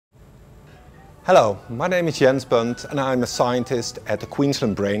Hello, my name is Jens Bunt and I'm a scientist at the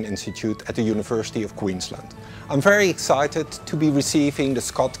Queensland Brain Institute at the University of Queensland. I'm very excited to be receiving the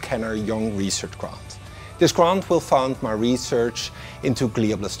Scott Kenner Young Research Grant. This grant will fund my research into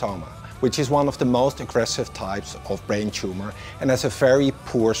glioblastoma, which is one of the most aggressive types of brain tumor and has a very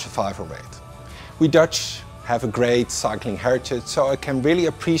poor survival rate. We Dutch have a great cycling heritage, so I can really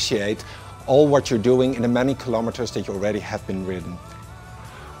appreciate all what you're doing in the many kilometers that you already have been ridden.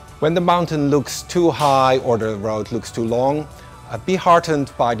 When the mountain looks too high or the road looks too long, be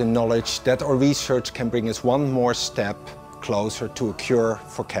heartened by the knowledge that our research can bring us one more step closer to a cure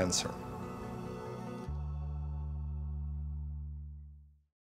for cancer.